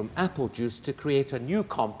acid from apple juice to create a new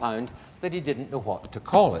compound that he didn't know what to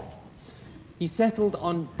call it. He settled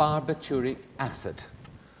on barbituric acid.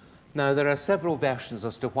 Now, there are several versions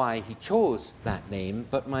as to why he chose that name,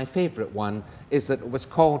 but my favorite one is that it was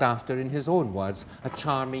called after, in his own words, a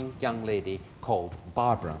charming young lady called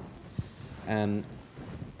Barbara.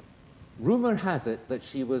 Rumor has it that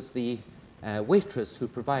she was the waitress who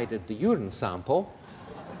provided the urine sample,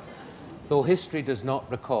 though history does not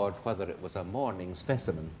record whether it was a morning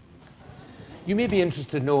specimen. You may be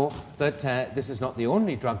interested to know that this is not the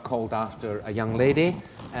only drug called after a young lady.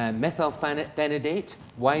 Methylphenidate,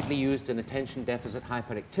 widely used in attention deficit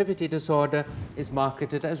hyperactivity disorder, is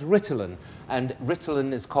marketed as Ritalin, and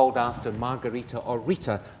Ritalin is called after Margarita or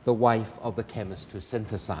Rita, the wife of the chemist who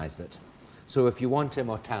synthesized it. So if you want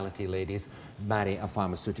immortality, ladies, marry a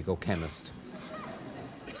pharmaceutical chemist.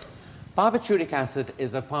 Barbituric acid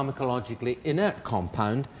is a pharmacologically inert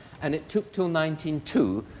compound, and it took till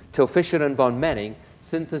 1902 till Fischer and von Mering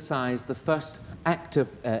synthesized the first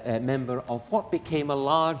active member of what became a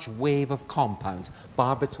large wave of compounds,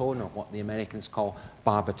 barbitone, or what the Americans call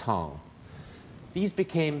barbital. These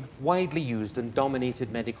became widely used and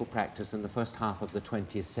dominated medical practice in the first half of the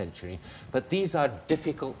 20th century, but these are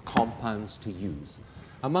difficult compounds to use.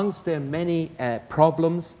 Amongst their many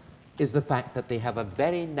problems is the fact that they have a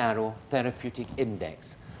very narrow therapeutic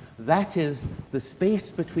index. That is, the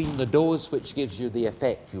space between the dose which gives you the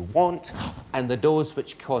effect you want and the dose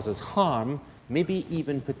which causes harm, maybe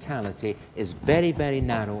even fatality, is very, very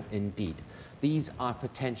narrow indeed. These are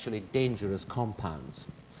potentially dangerous compounds.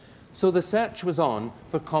 So the search was on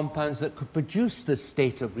for compounds that could produce this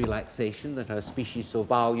state of relaxation that our species so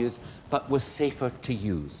values, but was safer to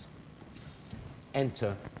use.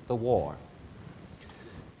 Enter the war.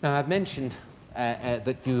 Now, I've mentioned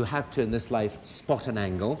that you have to, in this life, spot an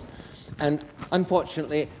angle. And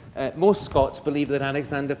unfortunately, most Scots believe that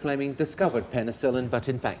Alexander Fleming discovered penicillin, but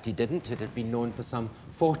in fact he didn't. It had been known for some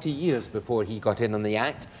 40 years before he got in on the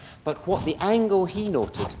act. But what the angle he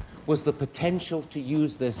noted was the potential to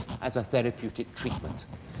use this as a therapeutic treatment.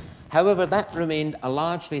 However, that remained a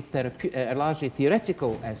largely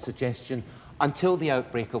theoretical suggestion until the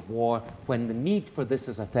outbreak of war, when the need for this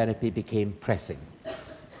as a therapy became pressing.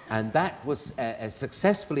 And that was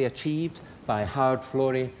successfully achieved by Howard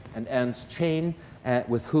Florey and Ernst Chain,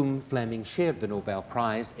 with whom Fleming shared the Nobel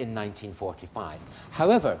Prize in 1945.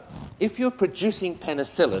 However, if you're producing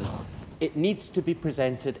penicillin, it needs to be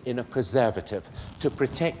presented in a preservative to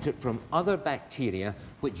protect it from other bacteria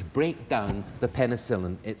which break down the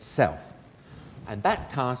penicillin itself. And that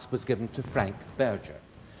task was given to Frank Berger.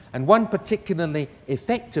 And one particularly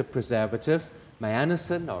effective preservative,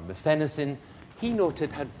 myanicin or mefenacin, he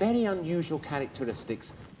noted had very unusual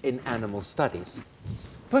characteristics in animal studies.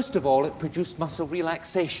 First of all, it produced muscle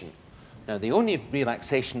relaxation. Now, the only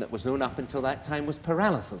relaxation that was known up until that time was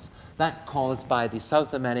paralysis, that caused by the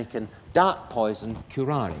South American dart poison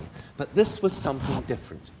curare. But this was something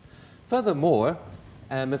different. Furthermore,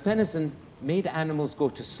 mefenacin made animals go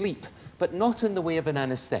to sleep, but not in the way of an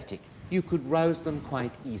anesthetic. You could rouse them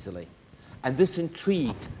quite easily. And this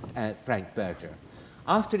intrigued Frank Berger.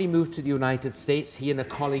 After he moved to the United States, he and a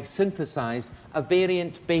colleague synthesized a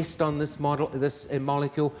variant based on this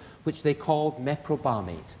molecule, which they called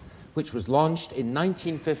meprobamate, which was launched in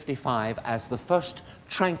 1955 as the first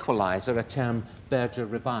tranquilizer, a term Berger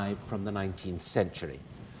revived from the 19th century.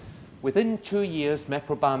 Within 2 years,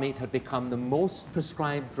 meprobamate had become the most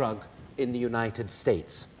prescribed drug in the United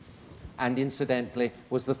States, and incidentally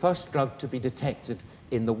was the first drug to be detected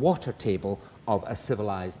in the water table of a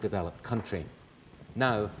civilized, developed country.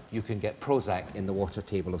 Now you can get Prozac in the water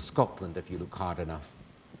table of Scotland if you look hard enough.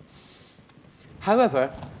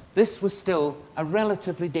 However, this was still a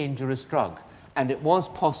relatively dangerous drug, and it was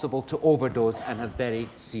possible to overdose and have very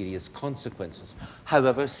serious consequences.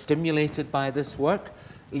 However, stimulated by this work,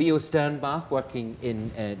 Leo Sternbach, working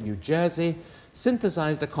in New Jersey,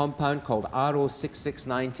 synthesized a compound called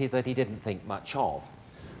RO6690 that he didn't think much of.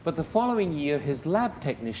 But the following year, his lab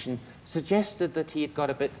technician suggested that he had got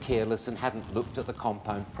a bit careless and hadn't looked at the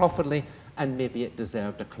compound properly, and maybe it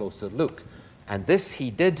deserved a closer look. And this he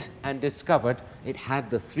did, and discovered it had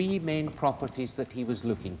the three main properties that he was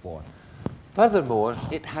looking for. Furthermore,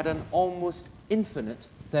 it had an almost infinite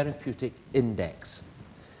therapeutic index.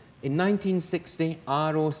 In 1960,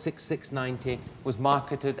 RO6690 was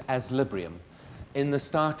marketed as Librium, in the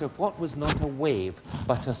start of what was not a wave,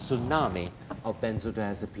 but a tsunami of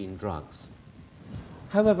benzodiazepine drugs.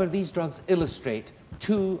 However, these drugs illustrate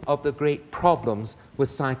two of the great problems with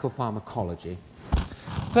psychopharmacology.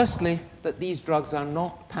 Firstly, that these drugs are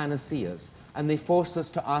not panaceas, and they force us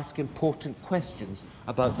to ask important questions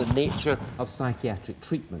about the nature of psychiatric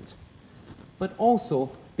treatment. But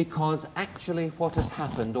also because actually what has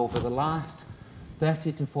happened over the last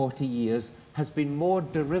 30 to 40 years has been more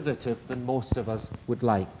derivative than most of us would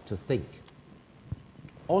like to think.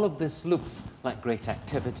 All of this looks like great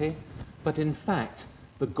activity, but in fact,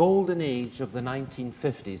 the golden age of the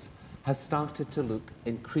 1950s has started to look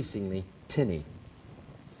increasingly tinny.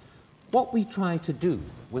 What we try to do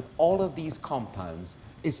with all of these compounds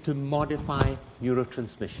is to modify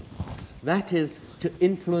neurotransmission. That is, to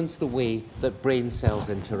influence the way that brain cells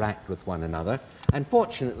interact with one another. And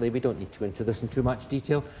fortunately, we don't need to go into this in too much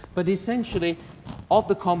detail, but essentially, of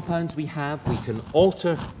the compounds we have, we can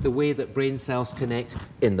alter the way that brain cells connect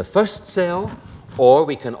in the first cell, or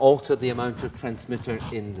we can alter the amount of transmitter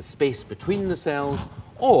in the space between the cells,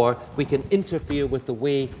 or we can interfere with the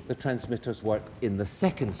way the transmitters work in the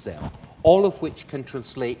second cell, all of which can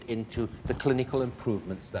translate into the clinical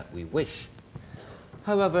improvements that we wish.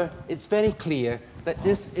 However, it's very clear that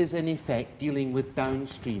this is in effect dealing with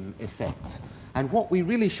downstream effects. And what we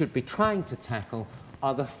really should be trying to tackle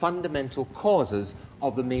are the fundamental causes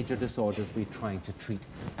of the major disorders we're trying to treat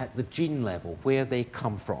at the gene level, where they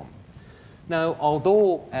come from. Now,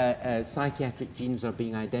 although psychiatric genes are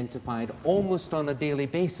being identified almost on a daily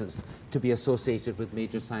basis to be associated with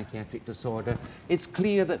major psychiatric disorder, it's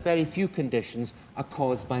clear that very few conditions are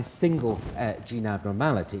caused by single gene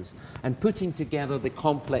abnormalities. And putting together the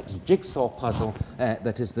complex jigsaw puzzle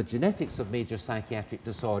that is the genetics of major psychiatric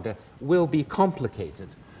disorder will be complicated.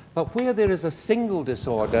 But where there is a single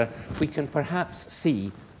disorder, we can perhaps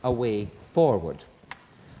see a way forward.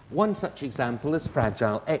 One such example is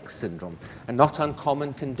Fragile X syndrome, a not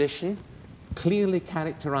uncommon condition, clearly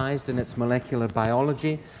characterized in its molecular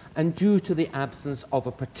biology and due to the absence of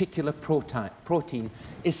a particular protein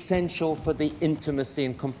essential for the intimacy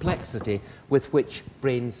and complexity with which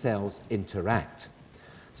brain cells interact.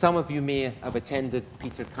 Some of you may have attended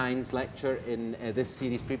Peter Kine's lecture in this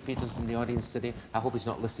series. Peter's in the audience today. I hope he's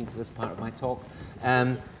not listening to this part of my talk.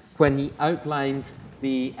 When he outlined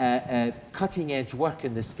the cutting-edge work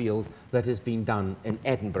in this field that is being done in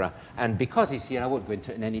Edinburgh. And because he's here, I won't go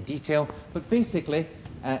into it in any detail, but basically,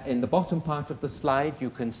 in the bottom part of the slide, you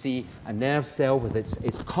can see a nerve cell with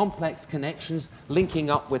its complex connections linking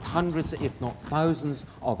up with hundreds, if not thousands,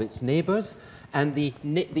 of its neighbors, and the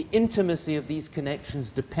intimacy of these connections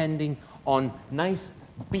depending on nice,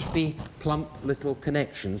 beefy, plump little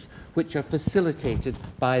connections, which are facilitated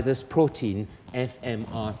by this protein,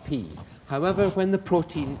 FMRP. However, when the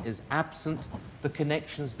protein is absent, the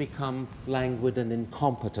connections become languid and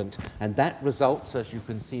incompetent, and that results, as you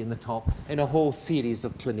can see in the top, in a whole series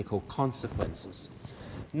of clinical consequences.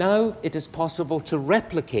 Now it is possible to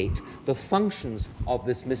replicate the functions of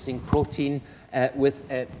this missing protein with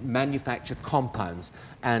manufactured compounds.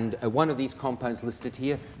 And one of these compounds listed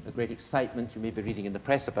here, the great excitement, you may be reading in the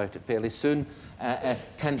press about it fairly soon,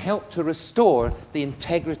 can help to restore the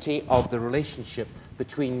integrity of the relationship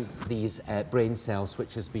between these brain cells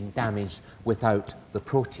which has been damaged without the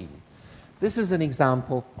protein. This is an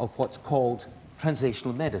example of what's called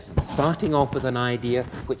translational medicine, starting off with an idea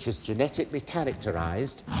which is genetically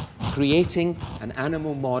characterized, creating an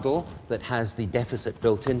animal model that has the deficit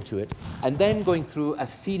built into it, and then going through a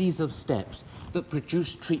series of steps that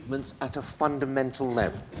produce treatments at a fundamental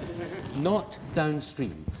level, not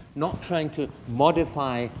downstream, not trying to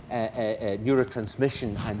modify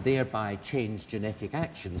neurotransmission and thereby change genetic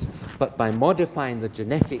actions, but by modifying the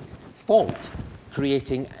genetic fault,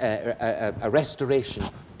 creating a restoration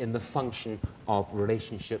in the function of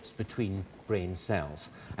relationships between brain cells.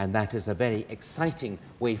 And that is a very exciting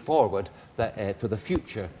way forward that, for the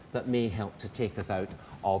future that may help to take us out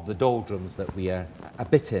of the doldrums that we are a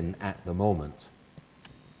bit in at the moment.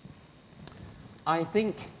 I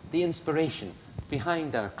think the inspiration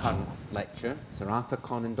behind our current lecture, Sir Arthur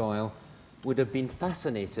Conan Doyle, would have been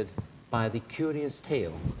fascinated by the curious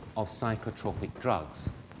tale of psychotropic drugs.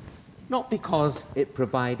 Not because it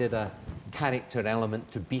provided a character element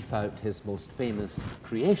to beef out his most famous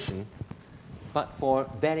creation, but for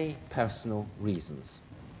very personal reasons.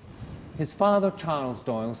 His father, Charles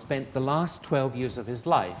Doyle, spent the last 12 years of his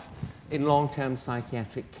life in long-term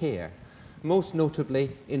psychiatric care, most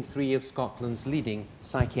notably in 3 of Scotland's leading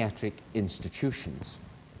psychiatric institutions.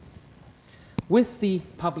 With the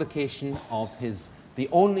publication of the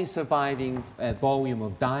only surviving volume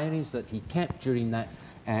of diaries that he kept during that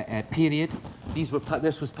period,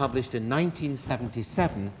 this was published in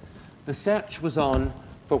 1977, the search was on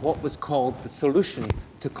for what was called the solution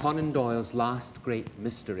to Conan Doyle's last great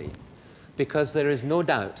mystery, because there is no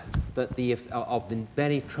doubt of the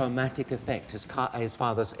very traumatic effect his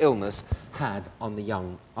father's illness had on the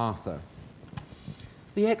young Arthur.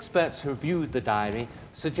 The experts who reviewed the diary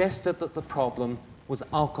suggested that the problem was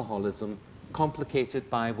alcoholism, complicated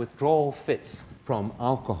by withdrawal fits from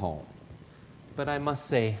alcohol. But I must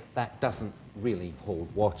say that doesn't really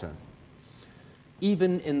hold water.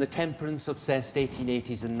 Even in the temperance-obsessed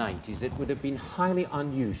 1880s and 90s, it would have been highly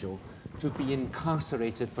unusual to be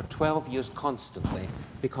incarcerated for 12 years constantly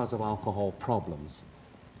because of alcohol problems.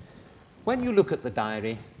 When you look at the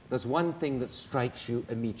diary, there's one thing that strikes you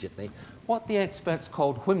immediately, what the experts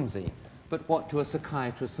called whimsy, but what to a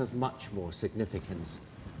psychiatrist has much more significance.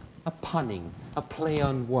 A punning, a play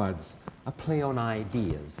on words, a play on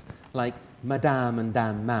ideas, like Madame and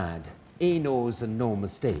Damn Mad, A knows and no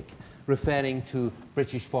mistake, referring to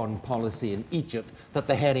British foreign policy in Egypt, that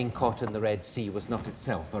the herring caught in the Red Sea was not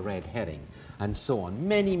itself a red herring, and so on.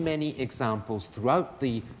 Many, many examples throughout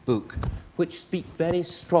the book which speak very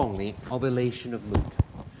strongly of elation of mood.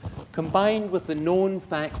 Combined with the known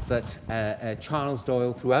fact that Charles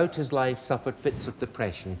Doyle throughout his life suffered fits of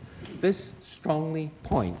depression, this strongly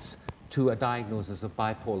points to a diagnosis of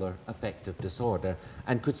bipolar affective disorder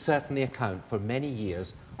and could certainly account for many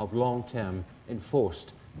years of long-term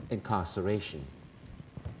enforced incarceration.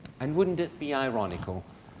 And wouldn't it be ironical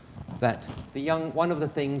that one of the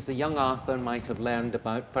things the young Arthur might have learned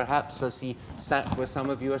about, perhaps as he sat where some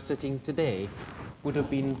of you are sitting today, would have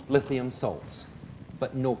been lithium salts,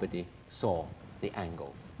 but nobody saw the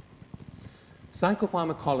angle.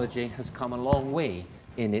 Psychopharmacology has come a long way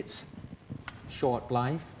in its short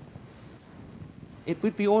life. It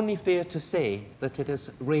would be only fair to say that it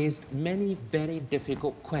has raised many very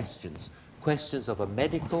difficult questions, questions of a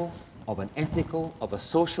medical, of an ethical, of a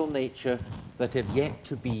social nature that have yet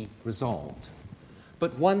to be resolved.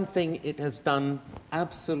 But one thing it has done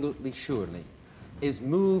absolutely surely is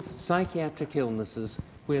move psychiatric illnesses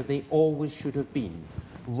where they always should have been,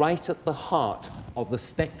 right at the heart of the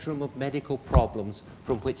spectrum of medical problems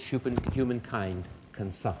from which humankind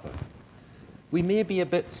can suffer. We may be a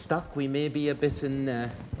bit stuck, we may be a bit in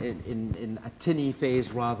a tinny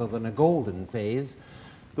phase rather than a golden phase.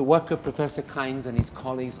 The work of Professor Kynes and his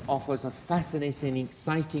colleagues offers a fascinating,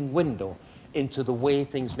 exciting window into the way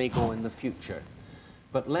things may go in the future.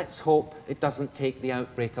 But let's hope it doesn't take the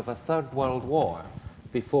outbreak of a third world war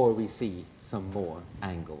before we see some more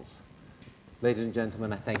angles. Ladies and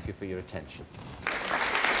gentlemen, I thank you for your attention.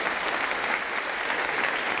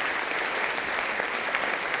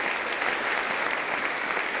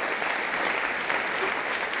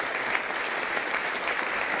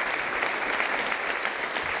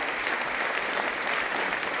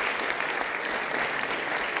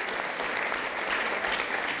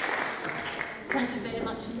 Thank you very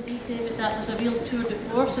much indeed, David. That was a real tour de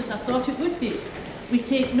force, as I thought it would be. We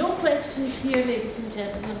take no questions here, ladies and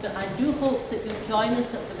gentlemen, but I do hope that you'll join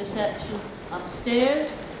us at the reception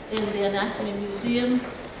upstairs in the Anatomy Museum.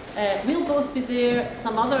 We'll both be there.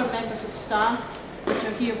 Some other members of staff which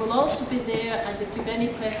are here will also be there, and if you have any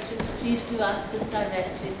questions, please do ask us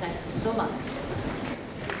directly. Thank you so much.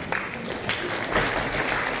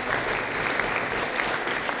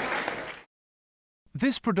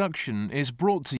 This production is brought to you